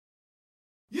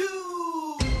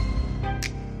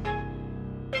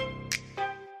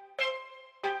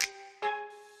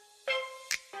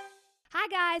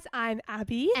guys, I'm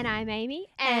Abby. And I'm Amy.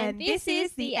 And this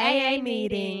is the AA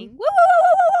meeting. Woo, woo,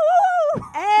 woo, woo, woo,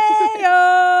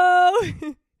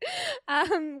 Ayo!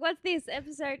 woo. What's this?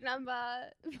 Episode number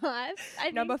 5?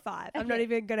 Number 5. I'm not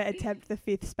even going to attempt the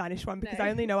 5th Spanish one because I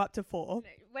only know up to 4. No,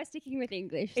 we're sticking with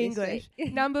English. English.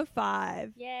 Number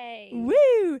 5. Yay.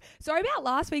 Woo! Sorry about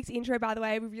last week's intro, by the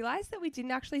way. We realised that we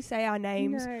didn't actually say our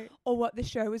names or what the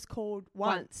show was called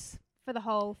once. For the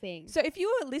whole thing. So if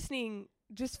you were listening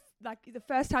just like the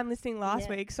first time listening last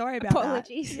week, sorry about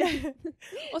apologies. that. Yeah.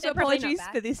 Also apologies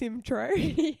for this intro.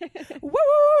 Woo!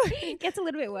 It gets a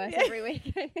little bit worse every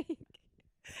week, I think.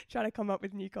 Trying to come up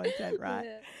with new content, right?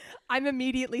 Yeah. I'm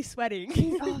immediately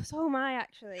sweating. Oh, so am I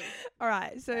actually. All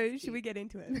right, so should we get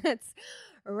into it? Let's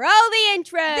roll the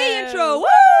intro. The intro.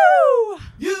 Woo!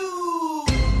 You.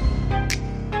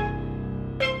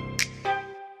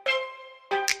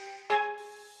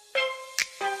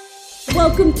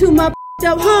 Welcome to my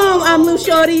up home. I'm Lou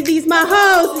Shorty. These my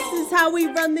hoes. This is how we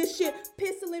run this shit.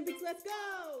 Piss Olympics. Let's go.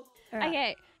 All right.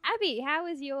 Okay, Abby, how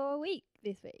was your week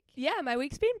this week? Yeah, my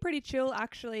week's been pretty chill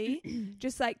actually.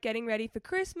 Just like getting ready for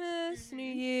Christmas, New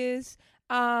Year's,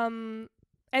 and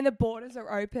the borders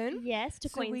are open. Yes, to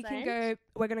so Queensland.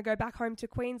 we're going to go back home to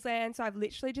Queensland. So I've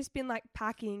literally just been like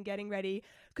packing, getting ready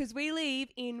because we leave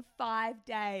in 5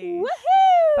 days.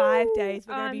 Woohoo! 5 days.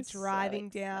 We're going to be I'm so driving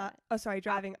down. Oh, sorry,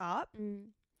 driving up.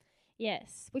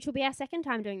 Yes, which will be our second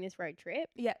time doing this road trip.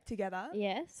 Yeah, together.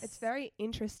 Yes. It's very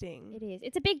interesting. It is.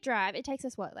 It's a big drive. It takes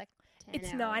us, what, like 10 It's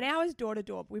hours? 9 hours door to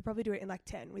door, but we probably do it in like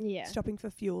 10 with stopping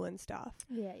for fuel and stuff.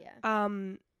 Yeah, yeah.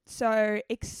 So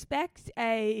expect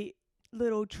a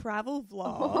little travel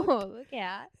vlog. Oh, look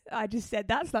out. I just said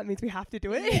that, so that means we have to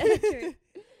do it. Yeah, that's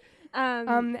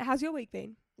true. How's your week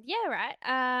been? Yeah,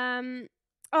 right.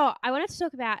 Oh, I wanted to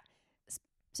talk about,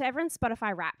 so everyone's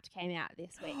Spotify Wrapped came out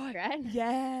this week, right?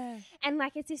 Yeah. And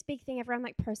like it's this big thing. Everyone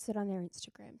like posted on their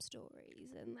Instagram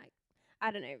stories and like,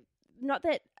 I don't know. Not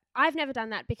that I've never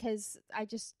done that because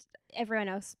everyone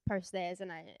else posts theirs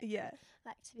and I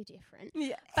like to be different.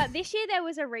 Yeah. But this year there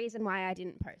was a reason why I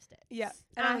didn't post it. Yeah.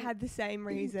 And I had the same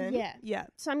reason. Yeah. Yeah.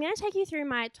 So I'm going to take you through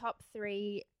my top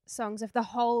 3 songs of the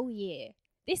whole year.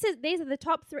 These are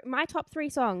the my top 3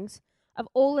 songs of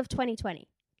all of 2020.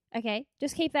 Okay,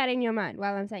 just keep that in your mind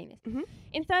while I'm saying this. Mm-hmm.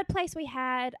 In third place, we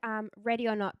had Ready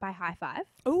or Not by High Five.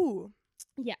 Ooh.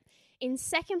 Yeah. In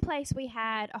second place, we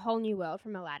had A Whole New World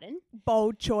from Aladdin.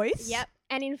 Bold choice. Yep.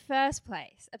 And in first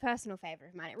place, a personal favourite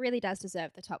of mine, it really does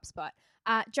deserve the top spot,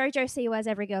 Jojo Siwa's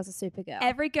Every Girl's a Supergirl.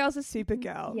 Every girl's a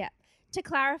supergirl. Yeah. To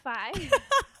clarify...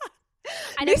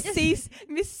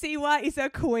 Miss Siwa is a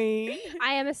queen.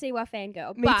 I am a Siwa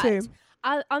fangirl. Me too.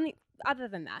 Other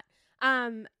than that,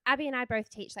 Abby and I both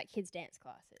teach like kids dance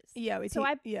classes. Yeah, we So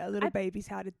teach little babies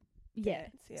how to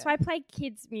dance. Yeah. So I play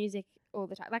kids music all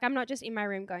the time. Like I'm not just in my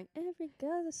room going, every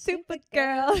girl's a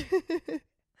Supergirl.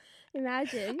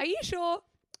 Imagine. Are you sure?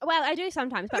 Well, I do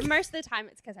sometimes, but most of the time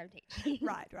it's because I'm teaching.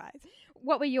 Right.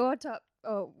 What were your top,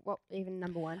 or what even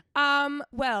number 1?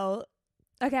 Well,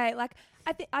 okay, like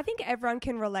I think everyone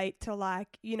can relate to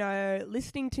like, you know,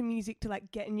 listening to music to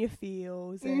like get in your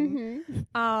feels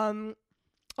and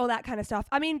all that kind of stuff.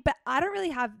 I mean, but I don't really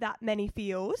have that many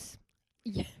feels.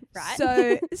 Yeah,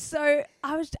 right. So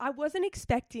I wasn't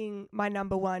expecting my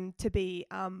number 1 to be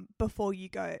Before You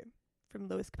Go from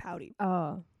Lewis Capaldi.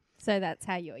 Oh. So that's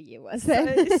how your year was. So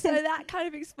that kind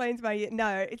of explains my year.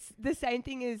 No, it's the same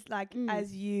thing as like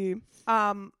as you.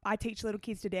 I teach little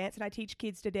kids to dance, and I teach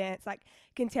kids to dance like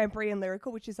contemporary and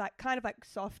lyrical, which is like kind of like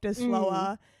softer,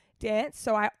 slower dance.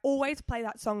 So I always play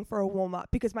that song for a warm up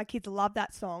because my kids love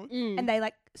that song and they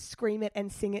like scream it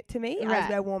and sing it to me as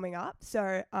they're warming up.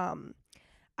 So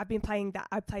I've been playing that.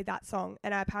 I played that song,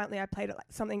 and I played it like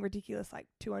something ridiculous, like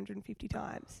 250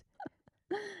 times.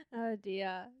 Oh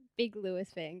dear. Big Lewis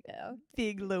fangirl.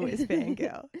 Big Lewis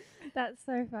fangirl. That's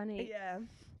so funny. Yeah.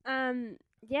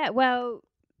 Yeah, well,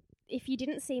 if you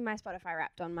didn't see my Spotify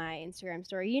Wrapped on my Instagram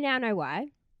story, you now know why.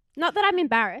 Not that I'm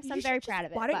embarrassed. I'm very proud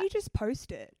of it. Why don't you just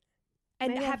post it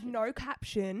and Maybe have no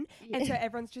caption and so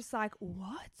everyone's just like,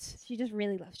 what? She just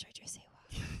really loves JoJo Siwa.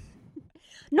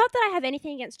 Not that I have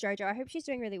anything against JoJo. I hope she's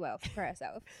doing really well for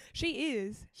herself. She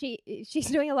is. She's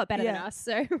doing a lot better than us,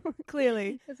 so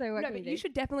clearly. So what can we but do? you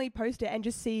should definitely post it and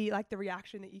just see like the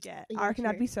reaction that you get. Yeah, I reckon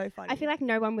that'd true. be so funny. I feel like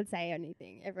no one would say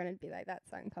anything. Everyone would be like, that's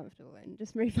uncomfortable and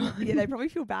just move on. Yeah, they probably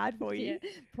feel bad for you. Yeah.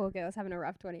 Poor girl's having a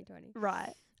rough 2020.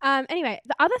 Right. Anyway,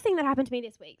 the other thing that happened to me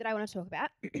this week that I want to talk about,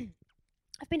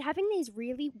 I've been having these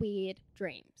really weird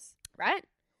dreams, right?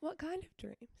 What kind of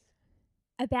dreams?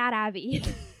 About Abby.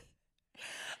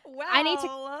 Wow.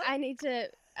 I need to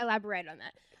elaborate on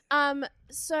that.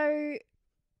 So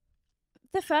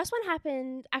the first one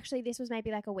happened, actually, this was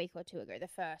maybe like a week or two ago, the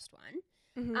first one.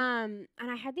 Mm-hmm.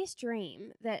 And I had this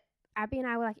dream that Abby and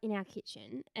I were like in our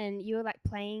kitchen and you were like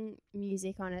playing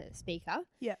music on a speaker.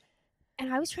 Yeah.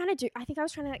 And I was trying to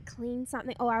like clean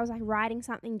something, or I was like writing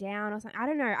something down or something. I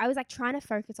don't know. I was like trying to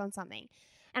focus on something.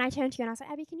 And I turned to you and I was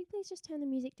like, Abby, can you please just turn the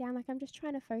music down? Like, I'm just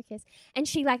trying to focus. And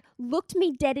she like looked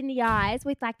me dead in the eyes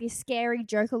with like this scary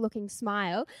Joker looking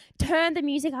smile, turned the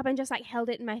music up and just like held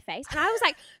it in my face. And I was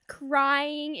like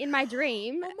crying in my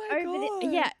dream. Oh my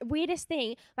God. Yeah, weirdest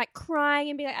thing. Like crying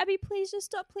and be like, Abby, please just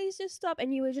stop.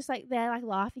 And you were just like there like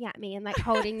laughing at me and like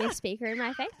holding this speaker in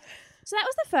my face. So that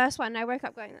was the first one. And I woke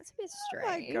up going, that's a bit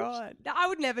strange. Oh my God. No, I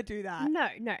would never do that. No.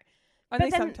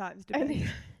 Only sometimes.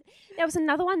 There was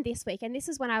another one this week, and this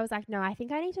is when I was like, no, I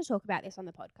think I need to talk about this on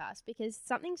the podcast because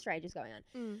something strange is going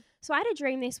on. So I had a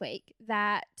dream this week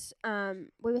that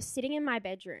we were sitting in my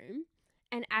bedroom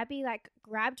and Abby like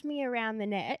grabbed me around the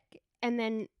neck and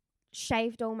then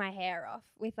shaved all my hair off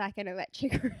with like an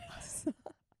electric razor.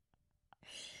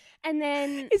 And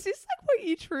then... Is this like what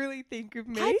you truly think of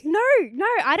me? No,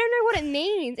 I don't know what it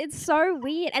means. It's so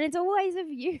weird. And it's always of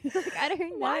you. Like, I don't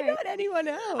know. Why not anyone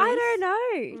else? I don't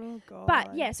know. Oh, God.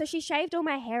 But yeah, so she shaved all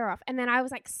my hair off. And then I was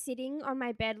like sitting on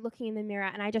my bed looking in the mirror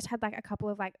and I just had like a couple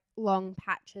of like long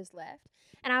patches left.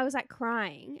 And I was like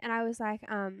crying. And I was like,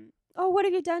 oh, what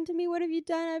have you done to me? What have you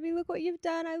done, Abby? Look what you've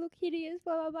done. I look hideous,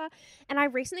 blah, blah, blah. And I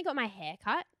recently got my hair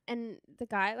cut. And the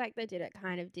guy, like, that did it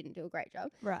kind of didn't do a great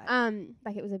job. Right.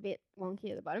 Like, it was a bit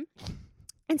wonky at the bottom.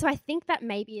 And so I think that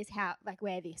maybe is how, like,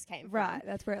 where this came from. Right.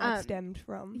 That's where it like, stemmed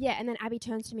from. Yeah. And then Abby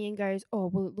turns to me and goes, oh,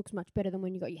 well, it looks much better than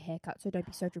when you got your hair cut, so don't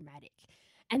be so dramatic.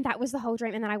 And that was the whole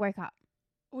dream. And then I woke up.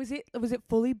 Was it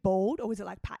fully bald or was it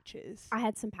like patches? I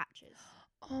had some patches.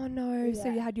 Oh, no. Yeah. So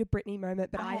you had your Britney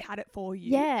moment, but I had it for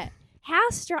you. Yeah.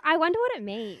 How strong? I wonder what it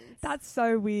means. That's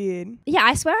so weird. Yeah,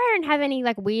 I swear I don't have any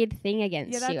like weird thing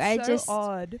against you. That's so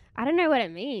odd. I don't know what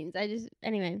it means.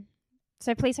 Anyway.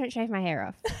 So please don't shave my hair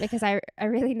off because I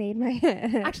really need my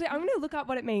hair. Actually, I'm going to look up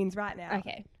what it means right now.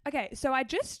 Okay, so I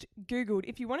just Googled.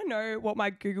 If you want to know what my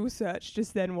Google search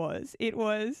just then was, it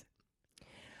was,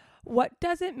 what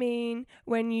does it mean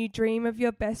when you dream of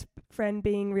your best friend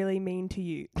being really mean to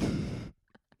you?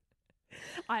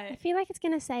 I feel like it's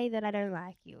going to say that I don't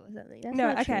like you or something. That's no,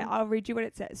 not okay, true. I'll read you what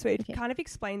it says. So it kind of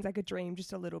explains like a dream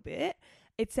just a little bit.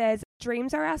 It says,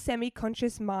 dreams are our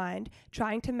semi-conscious mind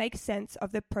trying to make sense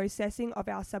of the processing of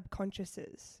our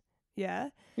subconsciouses. Yeah?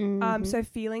 Mm-hmm. So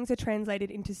feelings are translated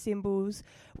into symbols,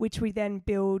 which we then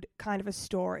build kind of a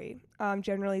story.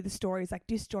 Generally, the story is like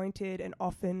disjointed and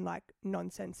often like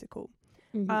nonsensical.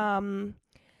 Mm-hmm.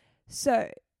 So...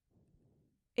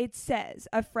 It says,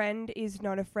 a friend is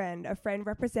not a friend. A friend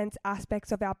represents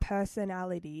aspects of our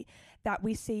personality that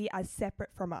we see as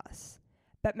separate from us,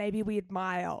 but maybe we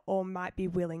admire or might be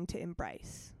willing to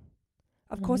embrace.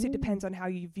 Of course, it depends on how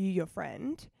you view your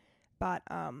friend, but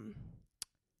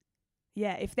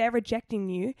yeah, if they're rejecting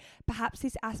you, perhaps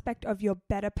this aspect of your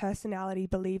better personality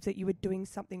believes that you are doing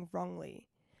something wrongly.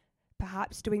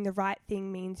 Perhaps doing the right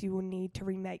thing means you will need to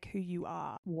remake who you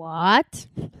are. What?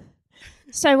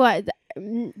 So what?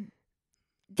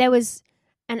 There was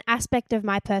an aspect of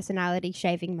my personality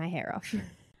shaving my hair off.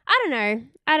 I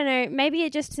don't know. Maybe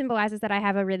it just symbolizes that I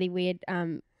have a really weird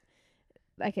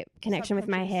like a connection with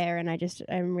my hair, and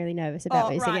I'm really nervous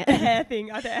about losing it. The hair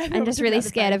thing. I'm just really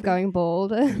scared of going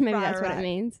bald. Maybe that's what it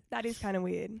means. That is kind of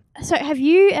weird. So have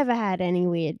you ever had any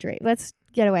weird dream? Let's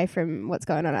get away from what's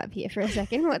going on up here for a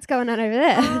second. What's going on over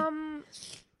there?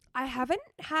 I haven't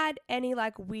had any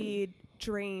like weird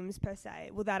dreams per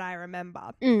se, well, that I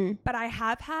remember. But I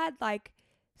have had like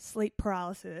sleep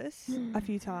paralysis a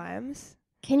few times.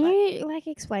 Can you like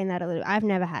explain that a little? I've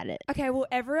never had it. Okay, well,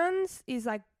 everyone's is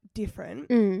like different.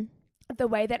 The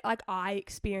way that like I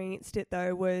experienced it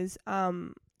though was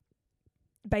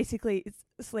basically it's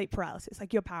sleep paralysis.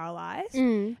 Like you're paralyzed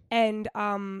and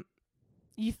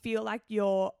you feel like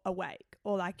you're awake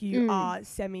or like you are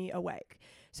semi-awake.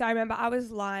 So I remember I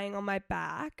was lying on my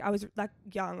back. I was like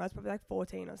young. I was probably like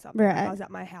 14 or something. Right. I was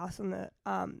at my house on the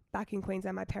back in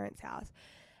Queensland, my parents' house.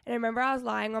 And I remember I was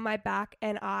lying on my back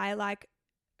and I like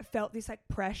felt this like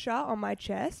pressure on my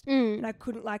chest and I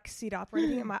couldn't like sit up or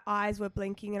anything and my eyes were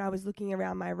blinking and I was looking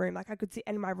around my room. Like I could see,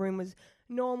 and my room was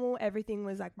normal. Everything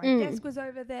was like, my desk was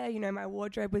over there, you know, my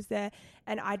wardrobe was there.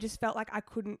 And I just felt like I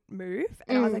couldn't move.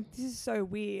 And I was like, this is so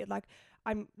weird. Like,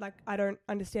 I'm like, I don't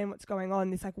understand what's going on.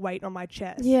 This like weight on my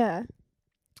chest. Yeah.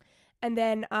 And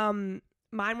then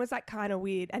mine was like kind of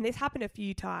weird. And this happened a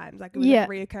few times. Like it was like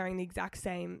reoccurring, the exact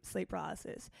same sleep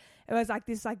paralysis. It was like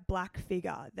this like black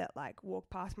figure that like walked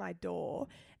past my door.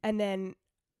 And then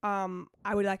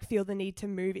I would like feel the need to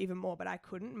move even more, but I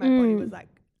couldn't. My body was like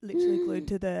literally glued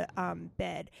to the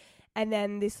bed. And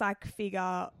then this like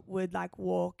figure would like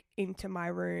walk into my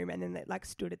room, and then it like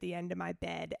stood at the end of my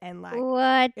bed, and like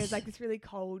what? It was like this really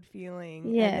cold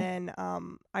feeling. Yeah. And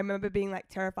then I remember being like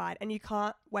terrified, and you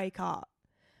can't wake up.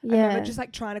 Yeah. I remember just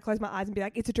like trying to close my eyes and be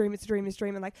like, it's a dream,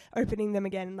 and like opening them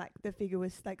again, and like the figure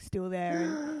was like still there,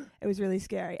 and it was really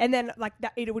scary. And then like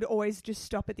that, it would always just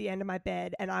stop at the end of my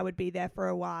bed, and I would be there for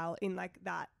a while in like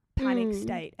that panic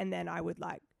state, and then I would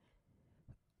like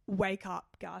wake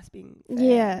up gasping.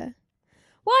 Yeah.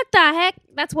 What the heck?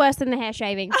 That's worse than the hair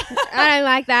shaving. I don't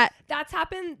like that. That's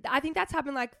happened. I think that's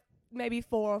happened like maybe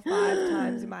 4 or 5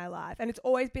 times in my life, and it's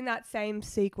always been that same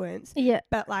sequence. Yeah,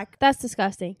 but like that's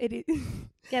disgusting. It is.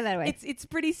 Get that away. It's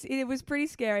pretty. It was pretty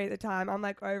scary at the time. I'm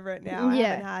like over it now. Yeah. I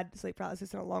haven't had sleep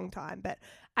paralysis in a long time, but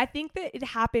I think that it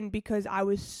happened because I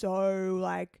was so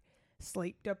like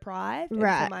sleep deprived,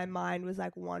 right? And so my mind was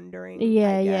like wandering.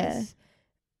 Yeah, I guess.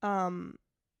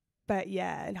 But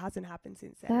yeah, it hasn't happened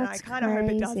since then. That's and I kind of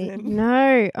hope it doesn't.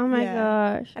 No. Oh my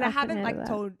gosh. And I haven't like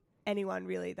told anyone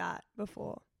really that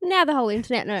before. Now the whole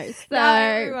internet knows. So now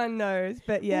everyone knows.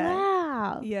 But yeah.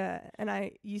 Wow. Yeah. And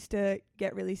I used to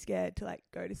get really scared to like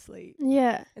go to sleep.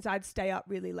 Yeah. And so I'd stay up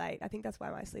really late. I think that's why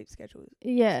my sleep schedule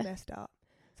is messed up.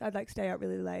 So I'd like stay up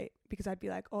really late because I'd be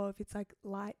like, oh, if it's like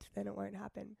light, then it won't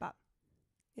happen. But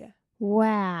yeah.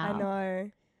 Wow. I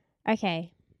know.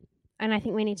 Okay. And I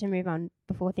think we need to move on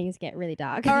before things get really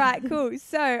dark. All right, cool.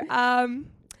 So,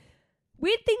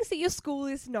 weird things that your school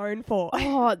is known for.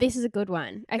 Oh, this is a good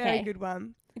one. Okay. Very good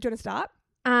one. Do you want to start?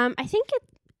 I think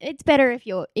it's better if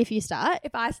you start.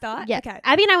 If I start? Yeah. Okay.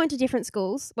 Abby and I went to different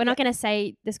schools. We're not going to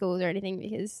say the schools or anything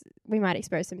because we might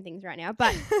expose some things right now.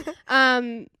 But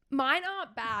mine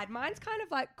aren't bad. Mine's kind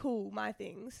of like cool, my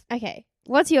things. Okay.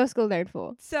 What's your school known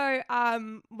for? So,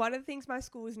 one of the things my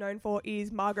school is known for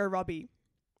is Margot Robbie.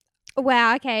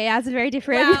 Wow, okay, that's very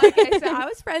different. Wow, okay, so I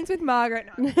was friends with Margaret.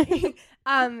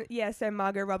 No, yeah, so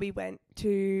Margot Robbie went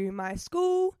to my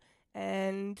school,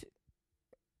 and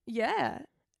yeah.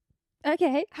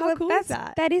 Okay. How cool is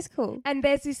that? That is cool. And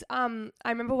there's this, I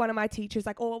remember one of my teachers,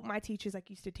 like all my teachers like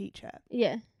used to teach her.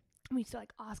 Yeah. We used to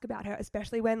like ask about her,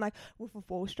 especially when like Wolf of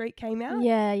Wall Street came out.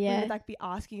 Yeah, We would like be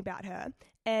asking about her.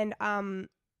 And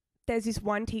there's this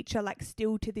one teacher like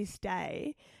still to this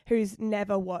day who's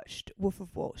never watched Wolf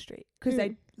of Wall Street because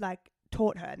they like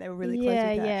taught her and they were really close with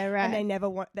her. Yeah, right. And they never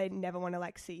want to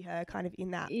like see her kind of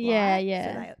in that light.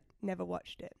 Yeah. So they never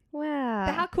watched it. Wow.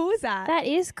 But how cool is that? That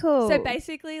is cool. So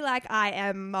basically like I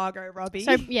am Margot Robbie.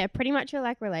 So yeah, pretty much you're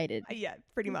like related. Yeah,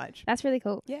 pretty much. That's really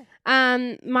cool. Yeah.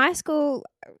 My school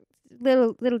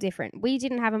little different. We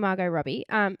didn't have a Margot Robbie.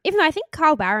 Even though I think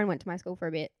Carl Barron went to my school for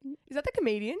a bit. Is that the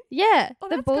comedian? Yeah. Oh,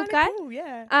 the bald guy. Cool,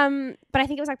 yeah. But I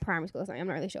think it was like primary school or something. I'm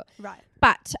not really sure. Right.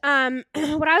 But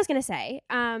what I was gonna say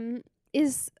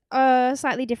is a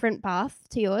slightly different path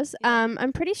to yours. Yeah.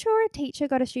 I'm pretty sure a teacher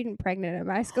got a student pregnant at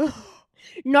my school.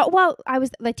 Not while I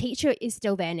was. The teacher is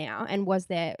still there now and was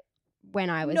there when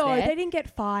I was there. No, they didn't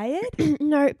get fired.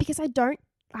 No, because I don't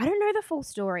know the full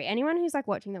story. Anyone who's like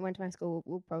watching that went to my school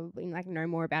will probably like know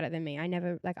more about it than me. I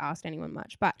never like asked anyone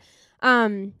much, but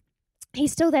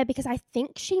he's still there because I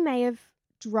think she may have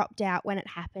dropped out when it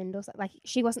happened or something. Like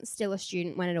she wasn't still a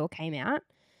student when it all came out.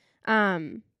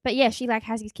 But yeah, she like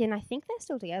has his kid and I think they're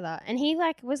still together. And he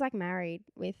like was like married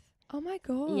with. Oh my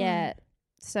God. Yeah.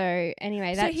 So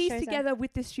anyway, so he's together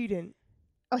with the student.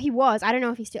 Oh, he was. I don't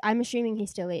know if he's still. I'm assuming he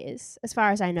still is, as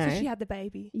far as I know. So she had the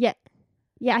baby. Yeah.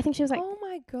 Yeah, I think she was like oh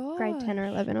my God, grade 10 or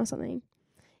 11 or something.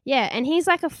 Yeah, and he's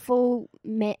like a full,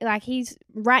 like he's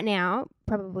right now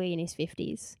probably in his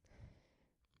 50s.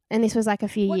 And this was like a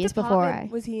few years before I...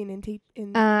 was he in?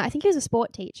 I think he was a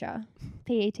sport teacher,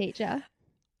 PE teacher.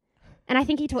 And I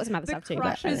think he taught some other stuff too. The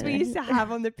crushes we used to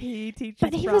have on the PE teachers.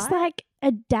 But he was like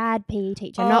a dad PE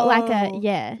teacher, not like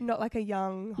a, not like a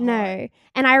young hot. No.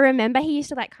 And I remember he used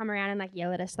to like come around and like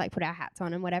yell at us to like put our hats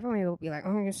on and whatever. And we would be like,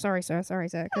 oh, sorry, sir.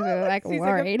 Because we were like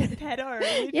worried. Like a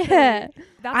pedo, yeah.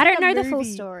 That's I don't like know the full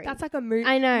story. That's like a movie.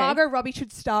 I know. Margot Robbie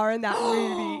should star in that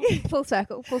movie. Full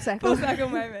circle. Full circle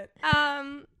moment.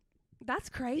 That's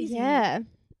crazy. Yeah.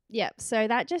 Yep. So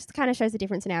that just kind of shows the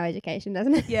difference in our education,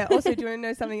 doesn't it? Yeah. Also, do you want to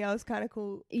know something else kind of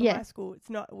cool from Yeah. my school? It's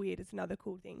not weird. It's another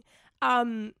cool thing.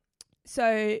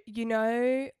 So, you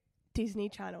know, Disney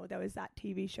Channel, there was that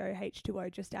TV show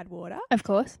H2O, Just Add Water. Of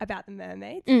course. About the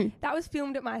mermaids. Mm. That was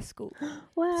filmed at my school.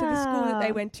 Wow. So the school that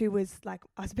they went to was like,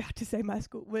 I was about to say my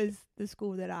school was the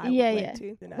school that I went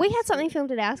to. We had something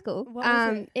filmed at our school. What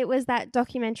was it? It was that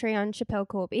documentary on Chappelle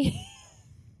Corby.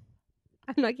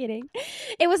 I'm not kidding.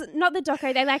 It was not the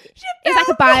doco. It was like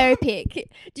a biopic.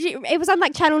 It was on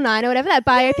like Channel 9 or whatever, that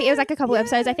biopic. It was like a couple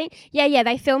episodes, I think. Yeah,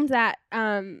 they filmed that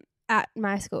at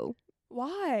my school.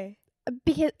 Why?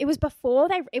 Because it was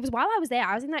it was while I was there.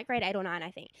 I was in like grade 8 or 9,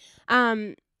 I think.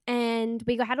 And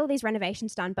we had all these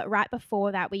renovations done, but right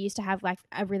before that we used to have like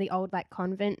a really old like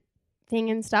convent thing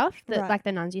and stuff that like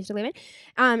the nuns used to live in.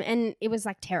 And it was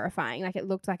like terrifying. Like it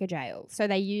looked like a jail. So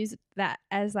they used that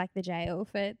as like the jail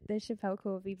for the Chappelle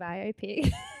Corby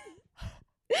biopic.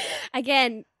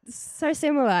 Again, so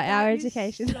similar, our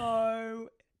education. So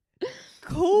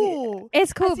cool. Yeah.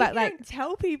 It's cool, but like don't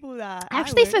tell people that. I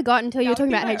actually forgot until you were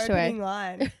talking about H2O.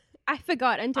 Line. I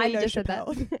forgot until you just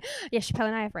Chappelle. said that. Yeah, Chappelle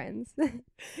and I are friends.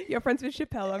 You're friends with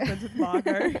Chappelle. I'm friends with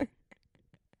Margot.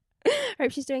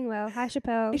 Hope she's doing well. Hi,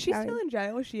 Chappelle. Is she still in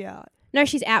jail or is she out? No,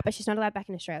 she's out, but she's not allowed back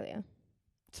in Australia.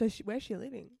 So where's she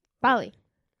living? Bali.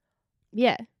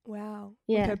 Yeah. Wow.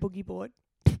 Yeah. With her boogie board.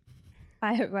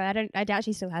 I doubt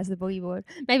she still has the boogie board.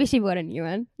 Maybe she bought a new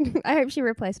one. I hope she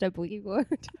replaced her boogie board.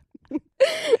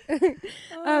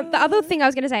 The other thing I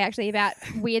was going to say actually about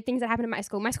weird things that happen at my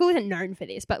school isn't known for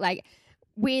this, but like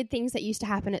weird things that used to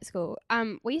happen at school.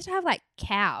 We used to have like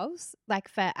cows, like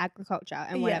for agriculture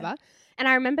and whatever. And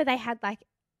I remember they had like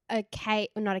a cage,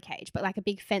 not a cage, but like a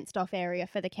big fenced off area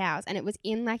for the cows. And it was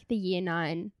in like the year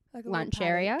 9 like lunch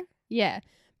area. Yeah.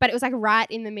 But it was like right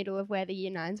in the middle of where the year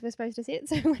 9s were supposed to sit.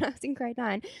 So when I was in grade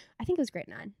 9, I think it was grade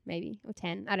 9 maybe, or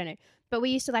 10, I don't know. But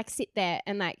we used to like sit there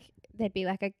and like there'd be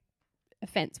like a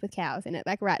fence with cows in it,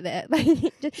 like right there. Like,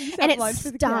 and it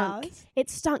stunk. It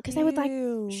stunk because they would like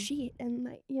shit and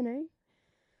like, you know.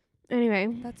 Anyway.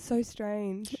 That's so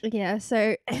strange. Yeah,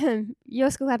 so your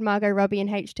school had Margot, Robbie and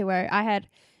H2O. I had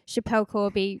Chappelle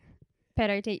Corby,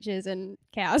 pedo teachers and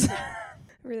cows.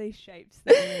 Really shapes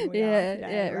the women we are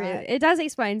today, right? Really. It does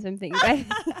explain some things. Okay.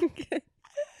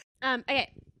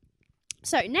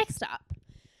 So next up,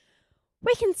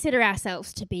 we consider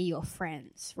ourselves to be your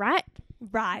friends, right?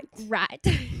 Right.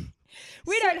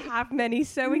 We don't have many,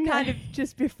 so we kind of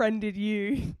just befriended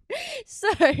you. So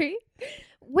we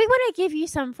want to give you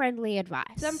some friendly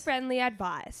advice.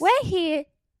 We're here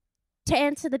to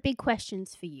answer the big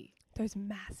questions for you. Those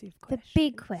massive questions. The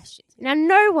big questions. Now,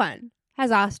 no one has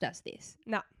asked us this.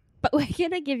 No. But we're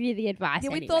going to give you the advice we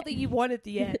anyway. thought that you wanted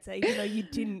the answer, even though you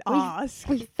didn't ask.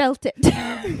 We felt it.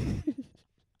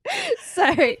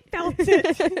 So. Felt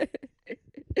it.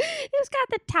 Who's got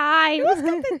the time?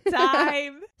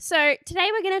 So today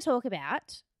we're going to talk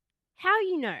about how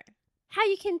you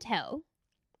can tell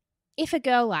if a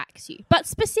girl likes you, but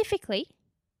specifically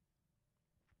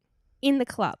in the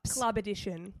clubs. Club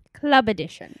edition.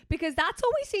 Because that's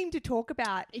all we seem to talk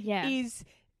about is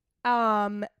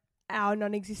our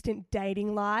non-existent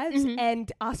dating lives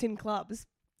and us in clubs.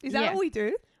 Is that all we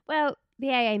do? Well, the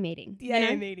AA meeting. The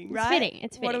AA meeting, right?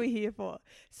 It's fitting. What are we here for?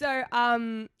 So,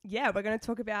 we're going to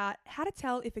talk about how to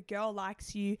tell if a girl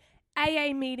likes you.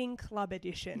 AA meeting club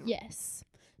edition. Yes.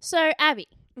 So, Abby,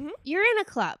 you're in a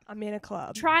club. I'm in a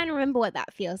club. Try and remember what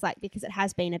that feels like because it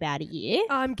has been about a year.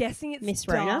 I'm guessing it's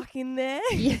dark in there.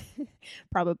 Yeah,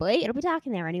 probably. It'll be dark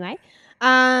in there anyway.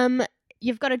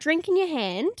 You've got a drink in your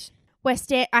hand.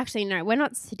 Actually, no, we're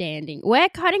not standing. We're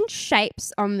cutting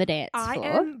shapes on the dance floor.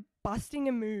 I am busting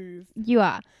a move. You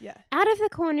are? Yeah. Out of the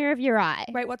corner of your eye.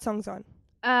 Wait, what song's on?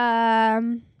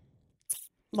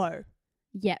 Low.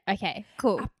 Yeah, okay,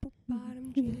 cool. Apple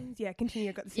bottom jeans. Yeah, continue.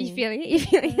 I've got the singing. You feeling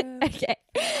it? Okay.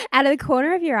 Out of the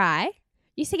corner of your eye,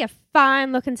 you see a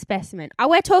fine-looking specimen.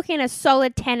 We're talking a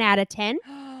solid 10 out of 10.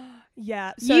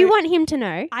 Yeah. So you want him to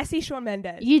know. I see Shawn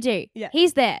Mendes. You do. Yeah.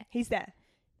 He's there.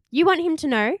 You want him to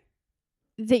know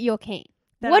that you're keen.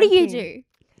 What do you do?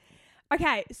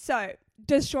 Okay, so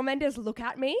does Shawn Mendes look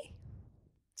at me?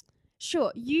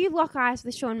 Sure. You lock eyes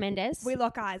with Shawn Mendes. We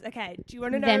lock eyes. Okay. Do you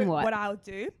want to know what I'll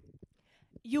do?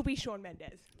 You'll be Shawn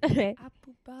Mendes. Okay.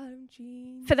 Apple bottom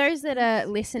jeans. For those that are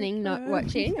listening, not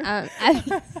watching,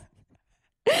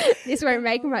 this won't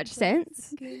make much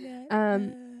sense.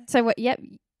 So what? Yep.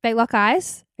 They lock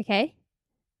eyes. Okay.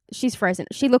 She's frozen.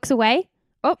 She looks away.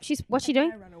 Oh, what's she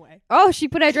doing? I run away. Oh, she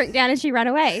put her drink down and she ran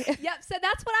away. Yep. So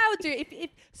that's what I would do.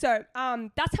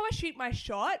 That's how I shoot my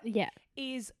shot. Yeah.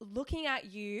 Is looking at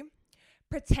you,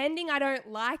 pretending I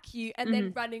don't like you, and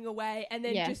then running away, and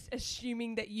then just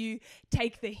assuming that you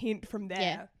take the hint from there.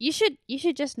 Yeah. You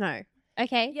should just know.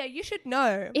 Okay. Yeah, you should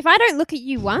know. If I don't look at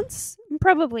you once, I'm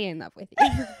probably in love with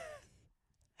you.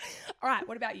 All right.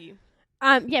 What about you?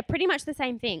 Yeah, pretty much the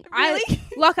same thing. Really? I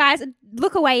lock eyes,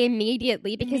 look away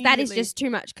immediately because that is just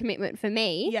too much commitment for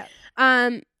me. Yeah.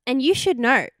 And you should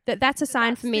know that that's a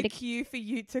sign for me to cue for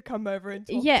you to come over and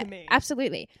talk to me. Yeah,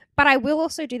 absolutely. But I will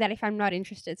also do that if I'm not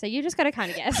interested. So you just got to kind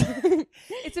of guess.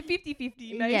 It's a 50-50.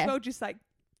 You may as well just try.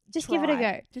 Give it a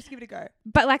go. Just give it a go.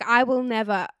 But like I will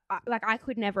never, I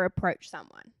could never approach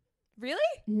someone. Really?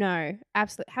 No,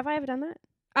 absolutely. Have I ever done that?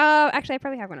 Oh, actually, I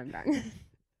probably have when I'm drunk.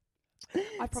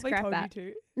 I probably told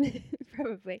you to.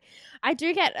 Probably. I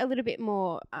do get a little bit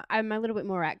more, I'm a little bit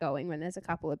more outgoing when there's a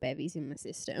couple of bevies in the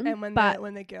system. And when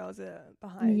the girls are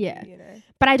behind you, you know.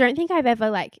 But I don't think I've ever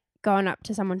like gone up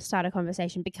to someone to start a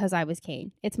conversation because I was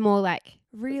keen. It's more like.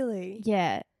 Really?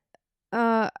 Yeah.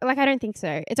 Like I don't think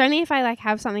so. It's only if I like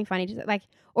have something funny to like,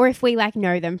 or if we like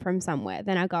know them from somewhere,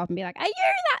 then I'll go up and be like, "Are you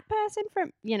that person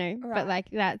from?" You know. Right. But like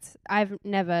I've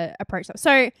never approached them.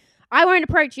 So I won't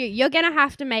approach you. You're gonna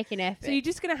have to make an effort. So you're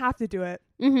just gonna have to do it.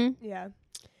 Mm-hmm. Yeah.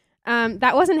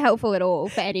 That wasn't helpful at all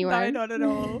for anyone. No, not at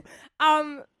all.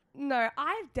 No,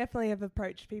 I definitely have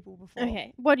approached people before.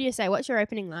 Okay. What do you say? What's your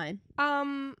opening line?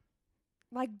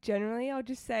 Like generally, I'll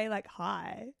just say like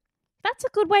hi. That's a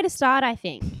good way to start, I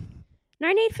think.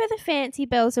 No need for the fancy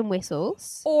bells and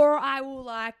whistles. Or I will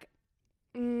like,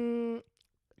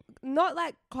 not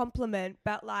like compliment,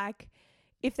 but like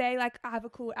if they like have a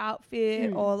cool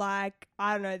outfit or like,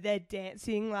 I don't know, they're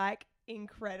dancing like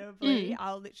incredibly,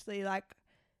 I'll literally like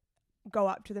go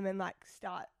up to them and like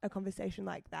start a conversation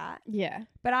like that. Yeah.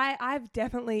 But I've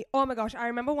definitely, oh my gosh, I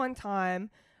remember one time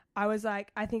I was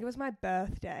like, I think it was my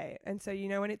birthday. And so, you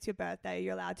know, when it's your birthday,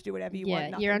 you're allowed to do whatever you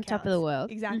want. You're on top of the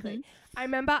world. Exactly. Mm-hmm. I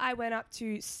remember I went up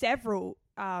to several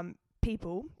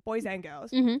people, boys and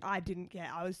girls. I didn't care.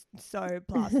 I was so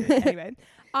blasted. Anyway.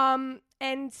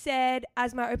 And said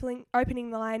as my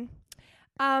opening line,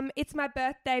 it's my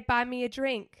birthday, buy me a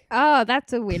drink. Oh,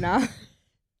 that's a winner.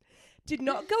 Did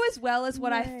not go as well as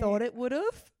what I thought it would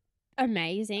have.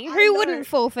 Amazing. Who wouldn't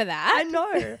fall for that? I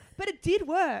know, but it did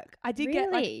work. I did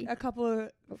get like a couple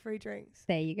of free drinks.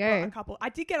 There you go. Well, a couple. I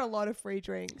did get a lot of free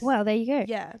drinks. Well, there you go.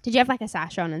 Yeah. Did you have like a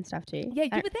sash on and stuff too? Yeah,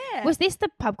 you were there. Was this the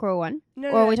pub crawl one? No,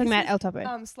 or are we talking about El Topo?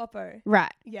 Sloppo.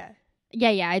 Right. Yeah.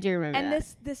 Yeah, I do remember and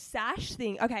that. And the sash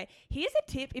thing. Okay, here's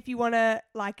a tip if you want to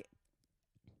like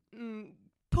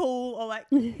pull or like,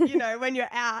 you know, when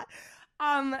you're out.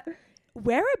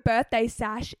 Wear a birthday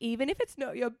sash even if it's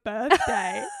not your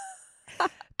birthday.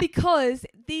 Because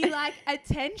the like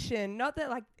attention, not that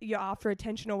like you're after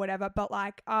attention or whatever, but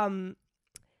like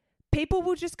people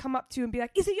will just come up to you and be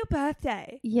like, "Is it your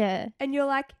birthday?" Yeah. And you're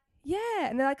like, "Yeah."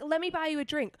 And they're like, "Let me buy you a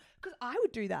drink." Because I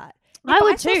would do that. I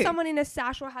would too. If I saw too. someone in a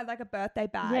sash or had like a birthday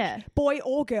badge, boy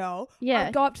or girl,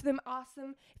 I'd go up to them, ask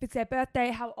them if it's their birthday,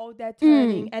 how old they're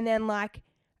turning, and then like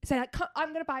say like, "I'm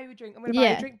going to buy you a drink. I'm going to buy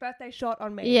you a drink, birthday shot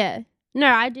on me." Yeah. No,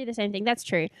 I do the same thing. That's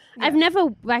true. Yeah. I've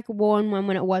never like worn one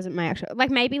when it wasn't my actual, like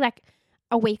maybe like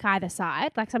a week either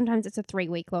side. Like sometimes it's a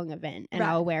 3-week long event and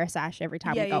I'll wear a sash every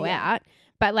time we go out.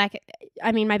 But like,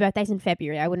 I mean, my birthday's in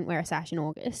February. I wouldn't wear a sash in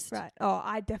August. Right. Oh,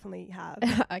 I definitely have.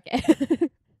 Okay.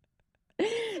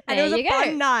 And it was a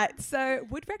fun night. So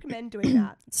would recommend doing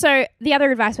that. So the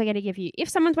other advice we're going to give you, if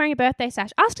someone's wearing a birthday sash,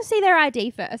 ask to see their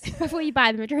ID first before you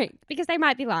buy them a drink because they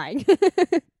might be lying.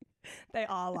 They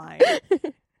are lying.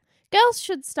 Girls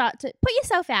should start to put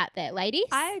yourself out there, ladies.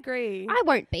 I agree. I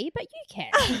won't be, but you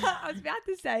can. I was about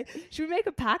to say, should we make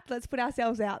a pact? Let's put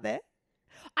ourselves out there.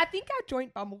 I think our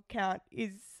joint Bumble count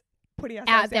is putting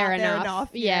ourselves out there enough.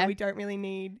 Yeah, we don't really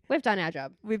need. We've done our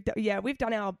job. We've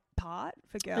done our part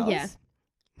for girls. Yeah.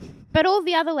 But all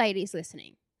the other ladies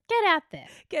listening, get out there.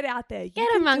 Get out there.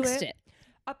 Get amongst it.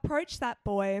 Approach that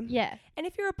boy. Yeah. And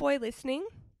if you're a boy listening,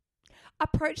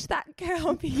 approach that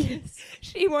girl because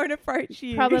she won't approach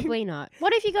you. Probably not.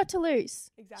 What if you got to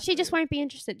lose? Exactly. She just won't be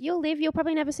interested. You'll live. You'll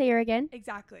probably never see her again.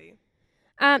 Exactly.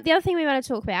 The other thing we want to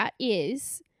talk about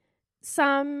is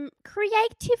some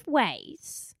creative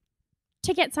ways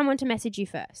to get someone to message you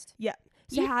first. Yeah.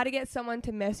 So how to get someone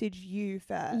to message you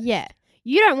first. Yeah.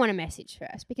 You don't want to message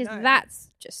first because that's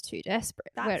just too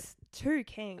desperate. That's too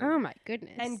keen. Oh my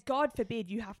goodness. And God forbid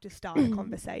you have to start a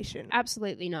conversation.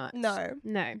 Absolutely not. No.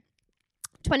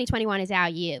 2021 is our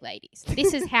year, ladies.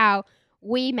 This is how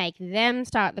we make them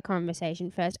start the conversation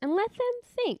first and let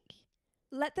them think.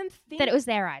 Let them think that it was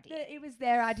their idea. That it was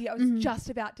their idea. I was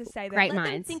just about to say that. Great Let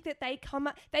minds. them think that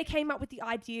they came up with the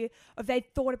idea of they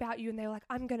thought about you and they were like,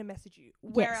 I'm going to message you.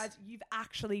 Whereas you've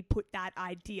actually put that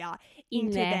idea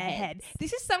into their head.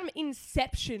 This is some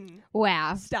Inception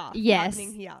stuff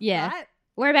happening here. Yeah. Right?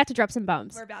 We're about to drop some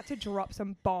bombs. We're about to drop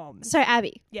some bombs. So,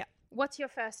 Abby. Yeah. What's your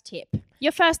first tip?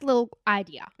 Your first little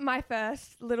idea? My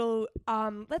first little,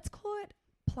 let's call it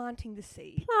planting the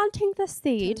seed. Planting the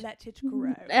seed. To let it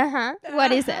grow.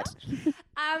 What is it?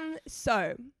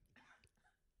 So,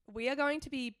 we are going to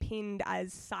be pinned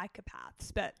as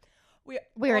psychopaths, but we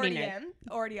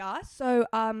already are. So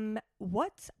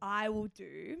what I will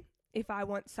do if I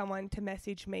want someone to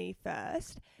message me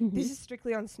first, this is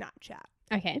strictly on Snapchat.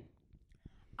 Okay.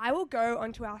 I will go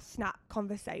onto our Snap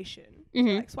conversation, so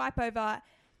like swipe over,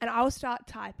 and I'll start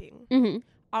typing.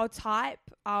 I'll type,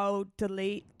 I'll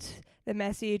delete the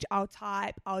message, I'll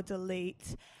type, I'll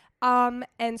delete.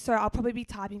 And so I'll probably be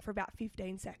typing for about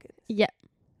 15 seconds. Yeah.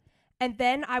 And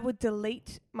then I would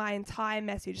delete my entire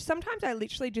message. Sometimes I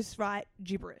literally just write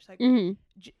gibberish, like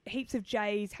heaps of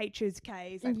J's, H's,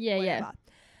 K's, like whatever. Yeah.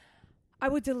 I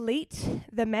would delete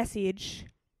the message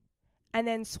and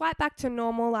then swipe back to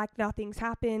normal like nothing's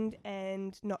happened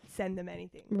and not send them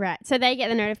anything. Right. So they get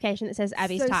the notification that says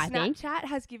Abby's typing. Snapchat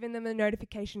has given them a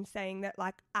notification saying that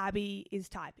like Abby is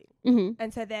typing.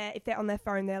 And so if they're on their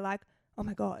phone, they're like, oh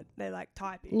my God, they're like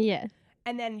typing. Yeah.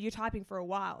 And then you're typing for a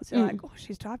while. So like, oh,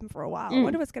 she's typing for a while. I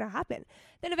wonder what's going to happen.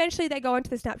 Then eventually they go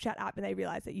into the Snapchat app and they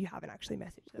realize that you haven't actually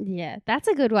messaged them. Yeah. That's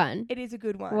a good one. It is a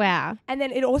good one. Wow. And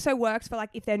then it also works for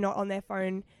like if they're not on their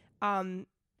phone,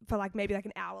 for like maybe like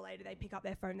an hour later, they pick up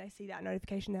their phone, they see that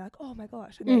notification, they're like, oh my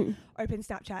gosh. And they open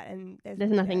Snapchat and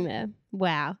there's nothing there.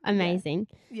 Wow. Amazing.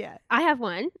 Yeah. I have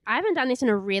one. I haven't done this in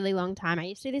a really long time. I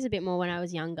used to do this a bit more when I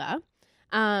was younger.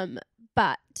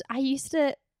 But I used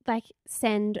to like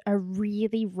send a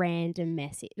really random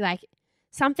message, like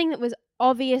something that was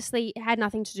obviously had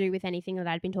nothing to do with anything that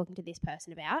I'd been talking to this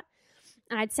person about.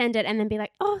 And I'd send it and then be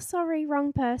like, oh, sorry,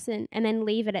 wrong person. And then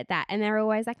leave it at that. And they're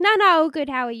always like, no, good.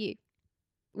 How are you?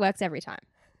 Works every time.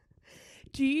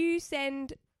 Do you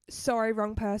send sorry,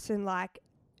 wrong person like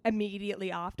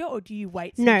immediately after, or do you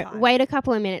wait some time? No, wait a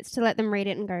couple of minutes to let them read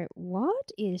it and go,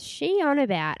 what is she on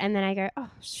about? And then I go, oh,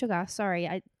 sugar, sorry,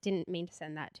 I didn't mean to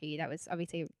send that to you. That was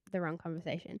obviously the wrong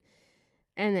conversation.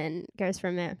 And then goes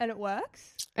from there. And it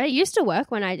works? It used to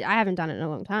work when I haven't done it in a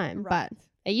long time, but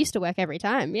it used to work every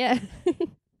time, yeah.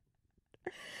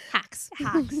 Hacks.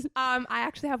 I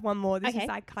actually have one more. This is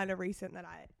like kind of recent that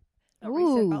not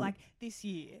recent, but like this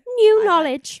year. New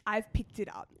knowledge. I've picked it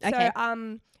up. Okay.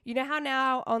 So, you know how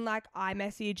now on like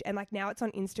iMessage and like now it's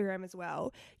on Instagram as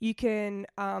well, you can,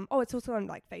 it's also on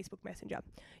like Facebook Messenger.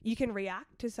 You can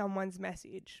react to someone's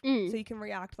message. So you can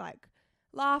react like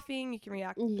laughing, you can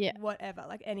react whatever,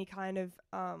 like any kind of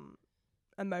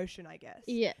emotion, I guess.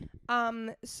 Yeah.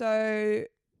 So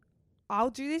I'll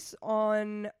do this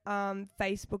on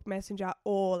Facebook Messenger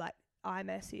or like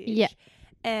iMessage. Yeah.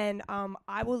 And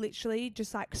I will literally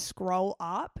just like scroll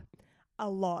up a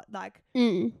lot, like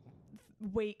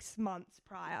weeks, months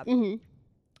prior, and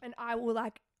I will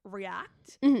like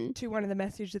react to one of the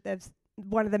messages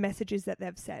that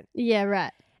they've sent. Yeah,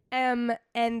 right. And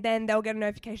then they'll get a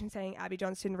notification saying Abby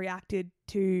Johnston reacted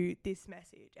to this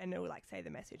message, and it will like say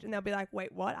the message, and they'll be like,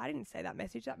 wait, what? I didn't say that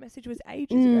message. That message was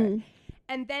ages ago.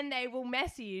 And then they will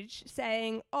message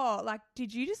saying, oh, like,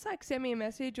 did you just like send me a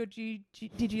message, or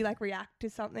did you like react to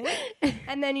something?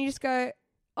 And then you just go,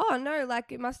 oh no,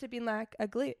 like it must have been like a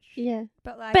glitch. Yeah.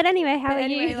 But anyway, how are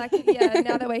you? Like, yeah,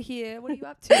 now that we're here, what are you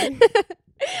up to?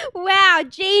 Wow,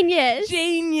 genius.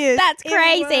 That's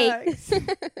crazy.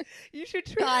 You should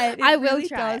try it. I will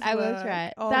try it.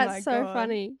 Oh, that's so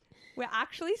funny. We're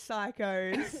actually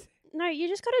psychos. No, you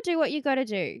just got to do what you got to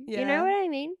do. Yeah. You know what I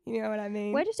mean? You know what I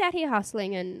mean? We're just out here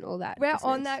hustling and all that. We're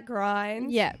on that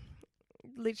grind. Yeah.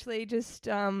 Literally just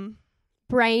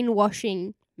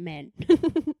brainwashing men.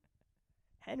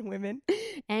 And women.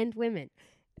 And women.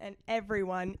 And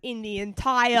everyone in the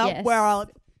entire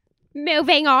world.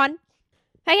 Moving on.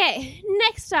 Okay,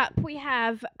 next up we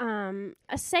have a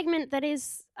segment that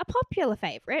is a popular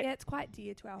favourite. Yeah, it's quite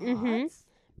dear to our hearts.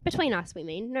 Between us, we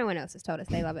mean. No one else has told us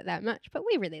they love it that much, but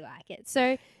we really like it.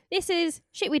 So this is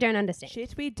Shit We Don't Understand.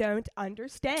 Shit We Don't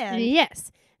Understand.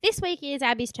 Yes. This week is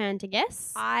Abby's turn to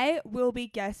guess. I will be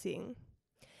guessing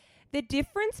the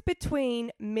difference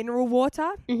between mineral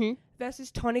water versus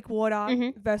tonic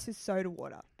water versus soda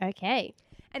water. Okay.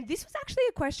 And this was actually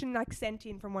a question like sent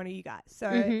in from one of you guys.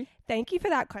 So thank you for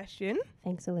that question.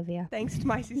 Thanks, Olivia. Thanks to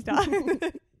my sister.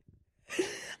 So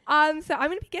I'm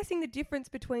going to be guessing the difference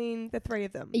between the three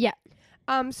of them. Yeah.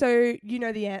 So you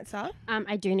know the answer.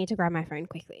 I do need to grab my phone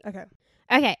quickly. Okay.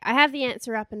 Okay, I have the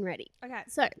answer up and ready. Okay.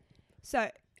 So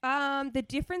the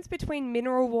difference between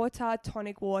mineral water,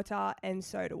 tonic water, and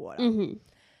soda water.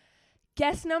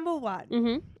 Guess number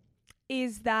one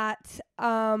is that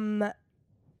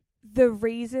the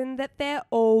reason that they're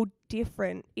all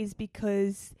different is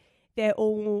because they're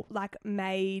all like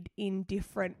made in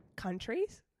different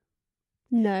countries.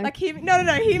 No. Like hear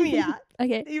me out.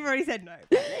 Okay. You've already said no.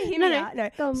 Hear me out.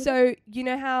 No. So you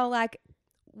know how like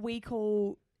we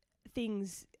call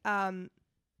things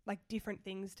like different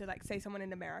things to like say someone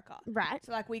in America. Right.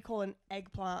 So like we call an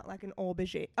eggplant like an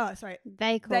aubergine. Oh, sorry.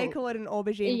 They call it an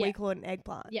aubergine. Yeah. We call it an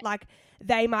eggplant. Yeah. Like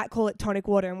they might call it tonic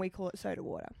water and we call it soda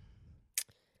water.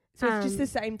 So it's just the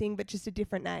same thing, but just a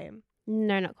different name.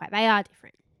 No, not quite. They are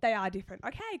different. They are different.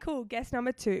 Okay, cool. Guess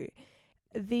number 2.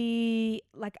 The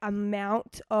like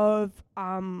amount of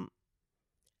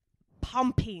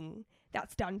pumping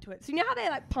that's done to it. So you know how they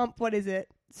like pump, what is it?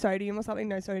 Sodium or something?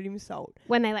 No, sodium is salt.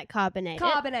 When they like carbonate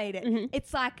it. Mm-hmm.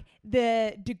 It's like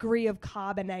the degree of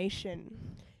carbonation.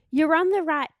 You're on the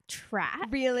right track.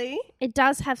 Really? It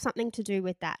does have something to do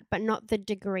with that, but not the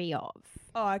degree of.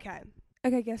 Oh, okay.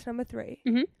 Okay, guess number 3.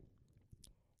 Mm-hmm.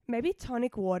 Maybe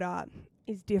tonic water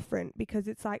is different because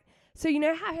it's like, so you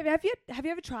know how have you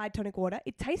ever tried tonic water?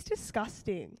 It tastes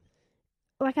disgusting.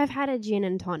 Like I've had a gin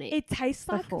and tonic. It tastes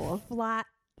before. like flat,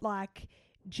 like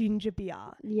ginger beer.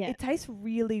 Yeah. It tastes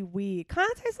really weird. Kind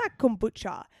of tastes like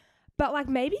kombucha. But like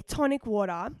maybe tonic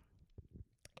water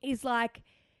is like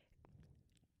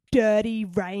dirty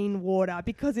rainwater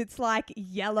because it's like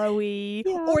yellowy,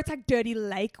 or it's like dirty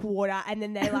lake water, and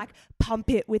then they like pump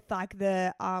it with like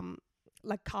the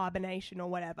like carbonation or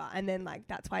whatever, and then like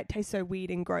that's why it tastes so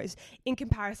weird and gross in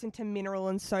comparison to mineral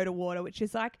and soda water, which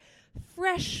is like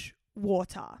fresh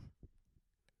water.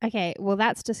 Okay, well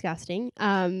that's disgusting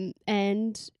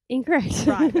and incorrect.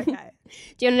 Right, okay. Do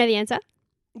you want to know the answer?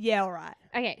 Yeah, all right.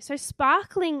 Okay, so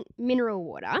sparkling mineral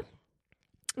water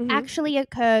actually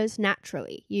occurs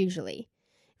naturally, usually.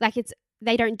 Like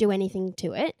they don't do anything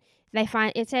to it.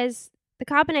 It says the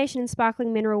carbonation in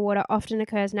sparkling mineral water often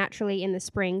occurs naturally in the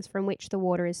springs from which the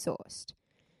water is sourced.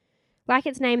 Like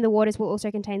its name, the waters will also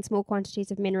contain small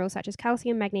quantities of minerals such as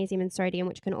calcium, magnesium, and sodium,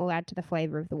 which can all add to the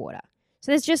flavour of the water.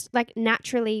 So there's just like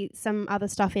naturally some other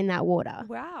stuff in that water.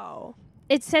 Wow.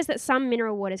 It says that some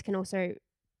mineral waters can also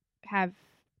have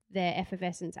their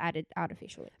effervescence added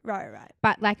artificially. Right.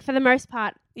 But like for the most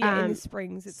part, in the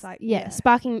springs, it's like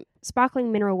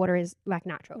sparkling mineral water is like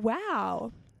natural.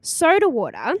 Wow. Soda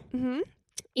water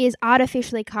is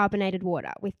artificially carbonated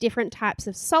water with different types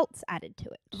of salts added to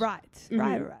it. Right.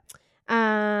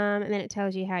 And then it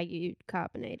tells you how you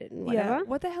carbonate it and whatever. Yeah.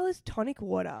 What the hell is tonic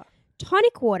water?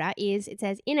 Tonic water is, it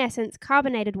says, in essence,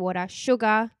 carbonated water,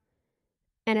 sugar,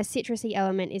 and a citrusy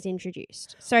element is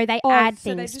introduced. So they add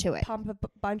things to it. Pump a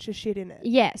bunch of shit in it.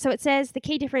 Yeah. So it says the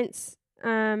key difference.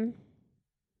 Oh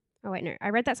wait, no, I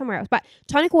read that somewhere else. But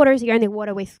tonic water is the only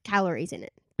water with calories in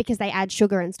it because they add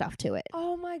sugar and stuff to it.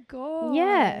 Oh my gosh.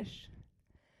 Yeah.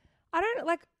 I don't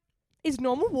like. Is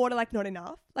normal water like not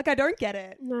enough? Like I don't get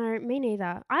it. No, me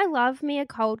neither. I love me a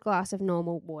cold glass of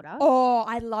normal water. Oh,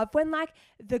 I love when like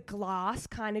the glass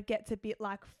kind of gets a bit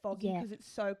like foggy because it's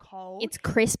so cold. It's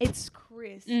crisp.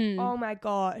 Oh my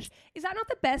gosh. Is that not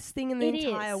the best thing in the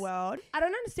entire world? I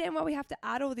don't understand why we have to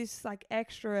add all this like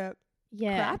extra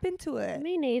crap into it.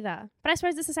 Me neither. But I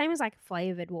suppose it's the same as like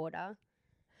flavoured water.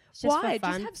 It's just why? for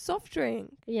fun. Just have soft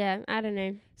drink. Yeah, I don't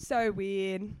know. So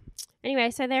weird.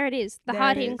 Anyway, so there it is. The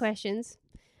hard-hitting questions.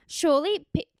 Surely,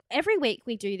 every week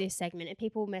we do this segment and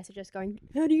people message us going,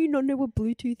 how do you not know what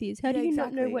Bluetooth is? How do you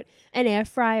not know what an air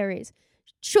fryer is?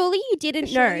 Surely you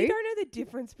didn't know. You don't know the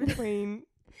difference between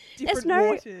different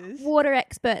There's no water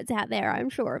experts out there,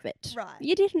 I'm sure of it. Right.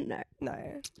 You didn't know.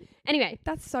 No. Anyway.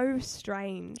 That's so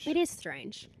strange. It is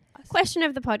strange. Question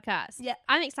of the podcast. Yeah.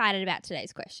 I'm excited about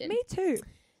today's question. Me too.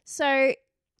 So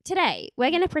today we're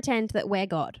going to pretend that we're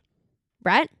God,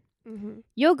 right? Mm-hmm.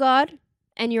 You're God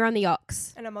and you're on the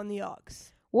AUX. And I'm on the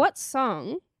AUX. What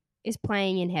song is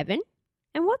playing in heaven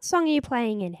and what song are you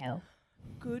playing in hell?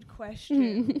 Good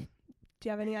question. Do you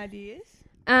have any ideas?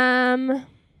 In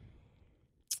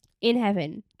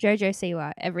heaven, Jojo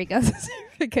Siwa, every girl's a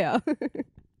supergirl.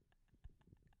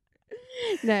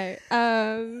 No.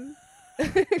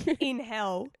 In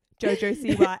hell, Jojo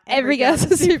Siwa, every girl's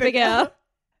a supergirl.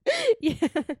 Yeah.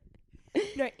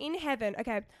 No, in heaven.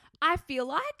 Okay. I feel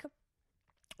like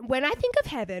when I think of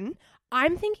heaven,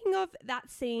 I'm thinking of that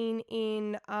scene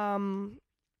in,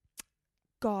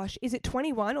 is it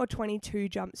 21 or 22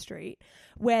 Jump Street,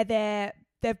 where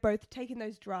they've both taken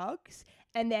those drugs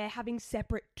and they're having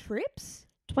separate trips.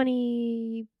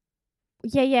 20.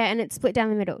 Yeah, and it's split down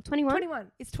the middle. 21?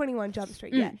 21. It's 21 Jump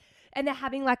Street, yeah. And they're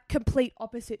having like complete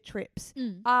opposite trips.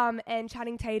 And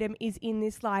Channing Tatum is in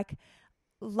this like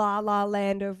La La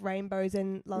Land of rainbows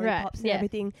and lollipops and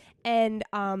everything. And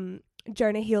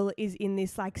Jonah Hill is in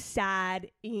this like sad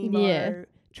emo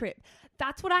trip.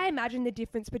 That's what I imagine the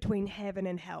difference between heaven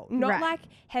and hell. Not like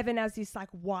heaven as this like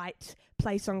white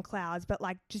place on clouds, but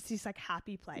like just this like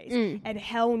happy place. And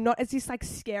hell not as this like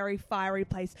scary, fiery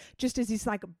place, just as this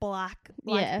like black,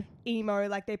 like emo,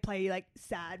 like they play like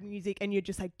sad music and you're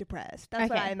just like depressed. That's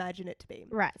what I imagine it to be.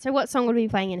 Right. So what song would we be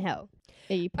playing in hell?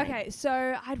 Are you playing? Okay,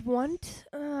 so I'd want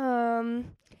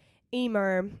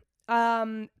emo,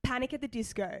 Panic at the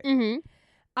Disco.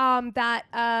 That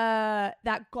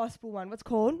gospel one. What's it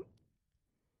called?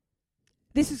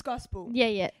 This Is Gospel.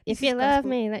 Yeah. If you love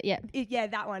me,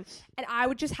 that one. And I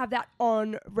would just have that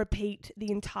on repeat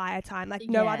the entire time. Like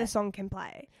no other song can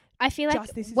play. I feel like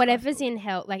whatever's in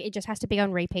hell, like it just has to be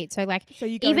on repeat. So like,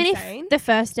 you go even insane? If the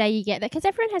first day you get there, because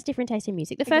everyone has different taste in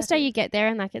music. The first day you get there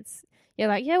and like you're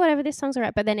like, yeah, whatever, this song's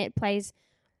alright. But then it plays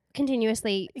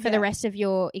continuously for the rest of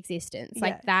your existence.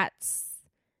 Like that's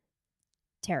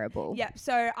terrible. Yeah,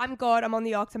 so I'm God, I'm on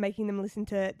the AUX, I'm making them listen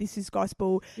to This Is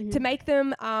Gospel to make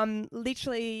them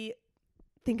literally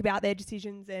think about their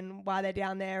decisions and why they're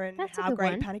down there and how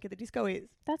great Panic at the Disco is.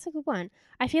 That's a good one.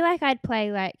 I feel like I'd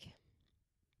play like,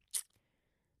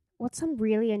 what's some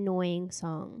really annoying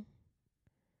song?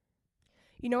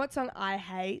 You know what song I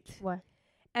hate? What?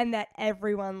 And that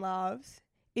everyone loves?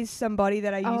 Is Somebody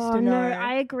That I Used to No, Know.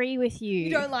 I agree with you. You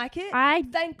don't like it?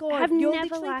 Thank God. have You're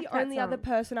never literally liked the that only song. other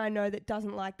person I know that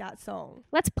doesn't like that song.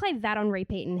 Let's play that on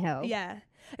repeat in hell. Yeah.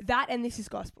 That and This Is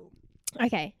Gospel.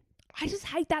 Okay. I just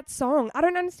hate that song. I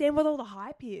don't understand what all the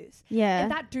hype is. Yeah.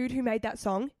 And that dude who made that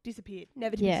song disappeared.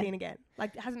 Never to be seen again.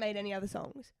 Like, hasn't made any other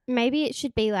songs. Maybe it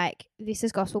should be like This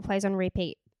Is Gospel plays on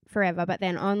repeat forever, but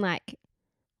then on like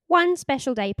one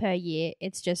special day per year,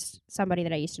 it's just Somebody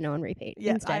That I Used to Know on repeat.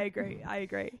 Yeah, instead. I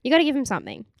agree. You got to give him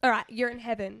something. All right, you're in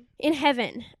heaven. In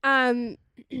heaven,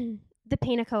 the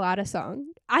Pina Colada song.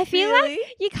 I feel like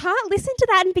you can't listen to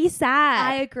that and be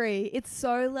sad. I agree. It's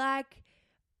so like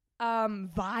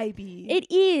vibey.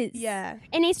 It is. Yeah.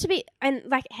 It needs to be, and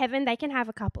like heaven, they can have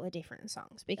a couple of different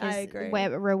songs because I agree.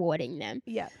 we're rewarding them.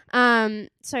 Yeah.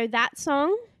 So that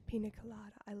song. Pina Colada.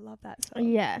 I love that song.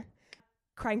 Yeah.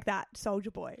 Crank That,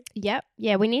 Soulja Boy. Yep.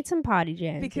 Yeah, we need some party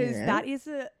jams. Because that is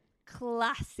a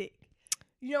classic.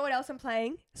 You know what else I'm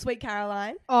playing? Sweet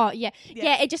Caroline. Oh, yeah.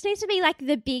 Yeah, it just needs to be like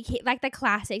the big hit, like the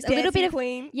classics. Dancing a little bit of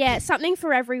Queen. Yeah, something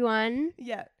for everyone.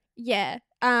 Yeah. Yeah.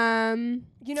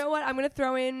 You know what? I'm going to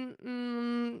throw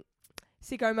in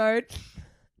Sicko Mode.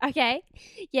 Okay.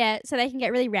 Yeah, so they can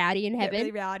get really rowdy in heaven. Get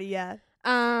really rowdy, yeah.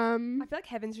 I feel like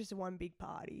heaven's just one big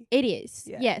party. It is.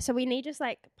 Yeah, so we need just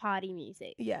like party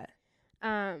music. Yeah.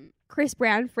 Chris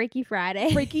Brown, Freaky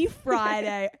Friday. Freaky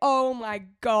Friday. Oh my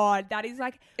God. That is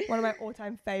like one of my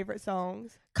all-time favorite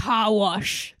songs. Car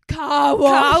Wash. Car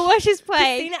Wash is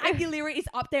playing. Christina Aguilera is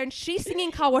up there and she's singing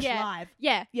Car Wash live.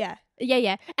 Yeah. Yeah.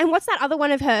 Yeah. And what's that other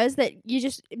one of hers that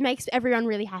it makes everyone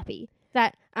really happy?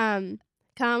 That, come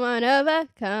on over,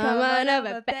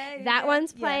 baby. That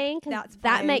one's playing because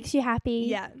that makes you happy.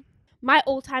 Yeah. My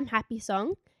all-time happy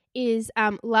song is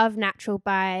Love Natural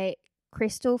by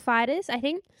Crystal Fighters, I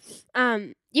think.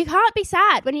 You can't be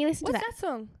sad when you listen to that. What's that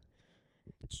song?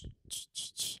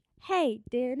 Hey,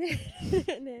 dude. I'm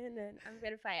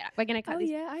going to play it. We're going to cut this.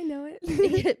 Oh, yeah, I know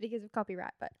it. because of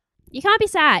copyright, but you can't be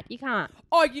sad. You can't.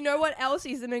 Oh, you know what else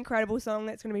is an incredible song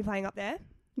that's going to be playing up there?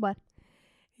 What?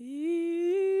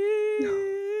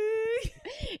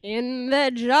 In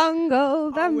the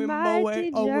jungle, the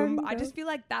mighty jungle. I just feel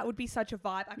like that would be such a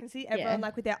vibe. I can see everyone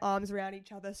like with their arms around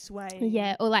each other swaying.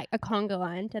 Yeah, or like a conga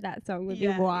line to that song would be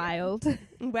wild.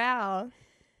 Wow.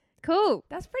 Cool.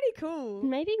 That's pretty cool.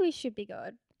 Maybe we should be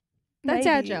God. That's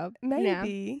our job. Maybe. Now.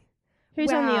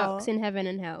 Who's on the AUX in heaven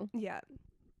and hell? Yeah.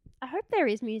 I hope there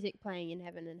is music playing in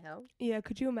heaven and hell. Yeah,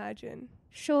 could you imagine?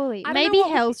 Surely. Maybe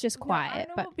hell's just quiet. I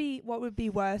don't know but what would be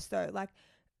worse though, like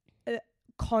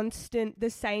the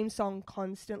same song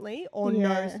constantly or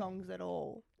no songs at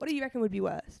all. What do you reckon would be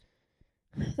worse?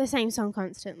 The same song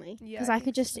constantly. Yeah, because I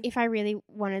could just, if I really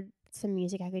wanted some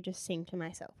music, I could just sing to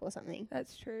myself or something.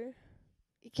 That's true.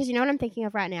 Because you know what I'm thinking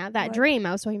of right now? That dream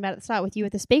I was talking about at the start with you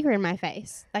with the speaker in my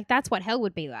face. Like that's what hell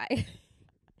would be like.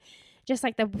 Just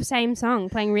like the same song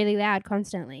playing really loud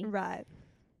constantly. Right.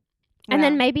 And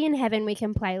then maybe in heaven we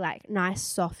can play like nice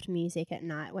soft music at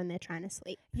night when they're trying to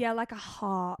sleep. Yeah, like a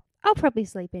harp. I'll probably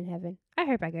sleep in heaven. I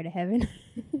hope I go to heaven.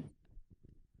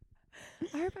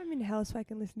 I hope I'm in hell so I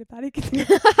can listen to Panic.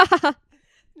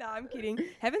 No, I'm kidding.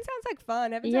 Heaven sounds like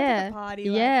fun. Heaven sounds like a party.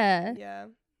 Yeah. Yeah.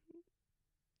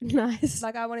 Nice.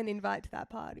 Like I want an invite to that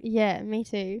party. Yeah, me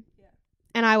too. Yeah.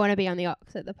 And I want to be on the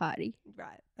AUX at the party.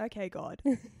 Right. Okay, God.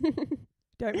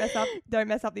 Don't mess up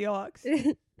the AUX.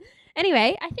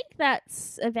 Anyway, I think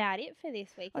that's about it for this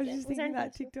week. I was just thinking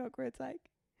that TikTok where it's like,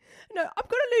 No, I'm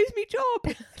gonna lose my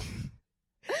job.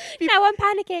 Now I'm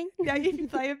panicking. Now if you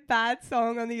play a bad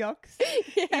song on the AUX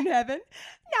in heaven,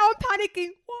 now I'm panicking.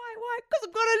 Why? Because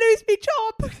I'm gonna lose my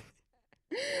job.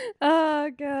 Oh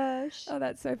gosh. Oh,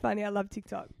 that's so funny. I love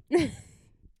TikTok.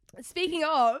 Speaking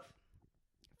of,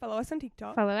 follow us on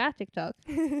TikTok. Follow our TikTok.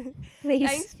 Please.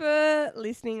 Thanks for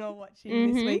listening or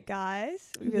watching this week,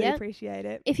 guys. We really appreciate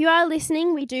it. If you are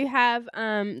listening, we do have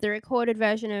the recorded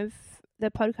version of the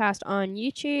podcast on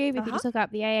YouTube. If you just look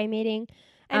up the AA meeting.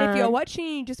 And if you're watching,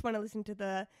 you just want to listen to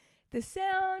the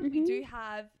sound, we do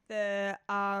have the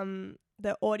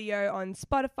audio on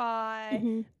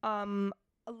Spotify,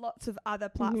 lots of other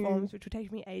platforms, which will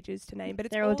take me ages to name, but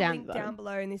it's all linked down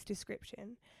below in this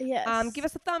description. Yes. Give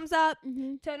us a thumbs up,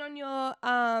 turn on your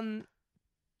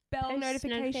bell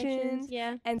notifications,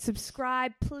 and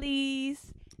subscribe,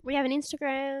 please. We have an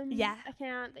Instagram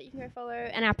account that you can go follow,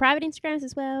 and our private Instagrams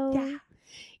as well. Yeah.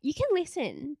 You can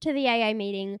listen to the AA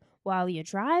meeting while you're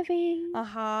driving,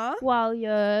 while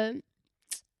you're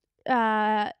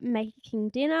making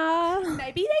dinner.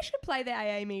 Maybe they should play the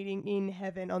AA meeting in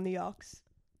heaven on the AUX.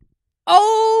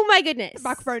 Oh my goodness. The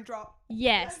microphone drop.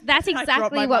 Yes, that's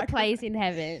exactly what plays in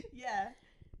heaven. Yeah.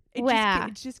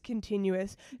 It's just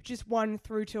continuous. Just one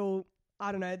through till,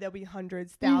 I don't know, there'll be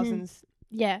hundreds, thousands.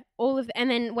 Yeah, all of, and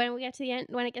then when it gets to the end,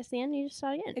 you just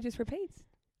start again. It just repeats.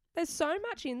 There's so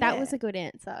much in there. That was a good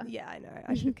answer. Yeah, I know.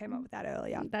 I should have came up with that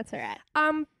earlier. That's all right.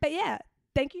 But yeah,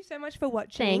 thank you so much for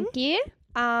watching. Thank you.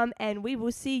 And we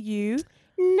will see you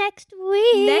next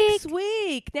week.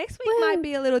 Next week might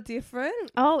be a little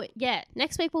different. Oh, yeah.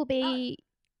 Next week will be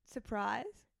surprise.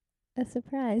 A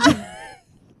surprise.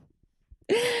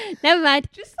 Never mind.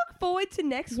 Just look forward to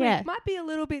next week. Might be a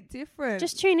little bit different.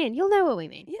 Just tune in. You'll know what we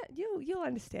mean. Yeah, you'll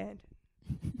understand.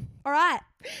 All right.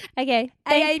 Okay.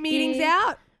 AA meetings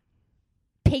out.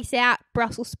 Peace out,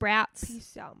 Brussels sprouts.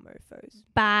 Peace out, mofos.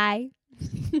 Bye.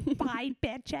 Bye,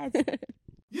 bitches.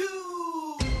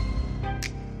 You.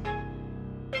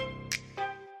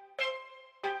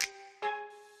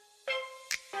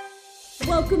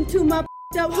 Welcome to my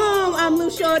up home. I'm Lou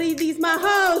Shorty. These my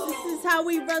hoes. This is how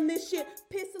we run this shit.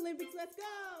 Piss Olympics. Let's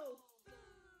go.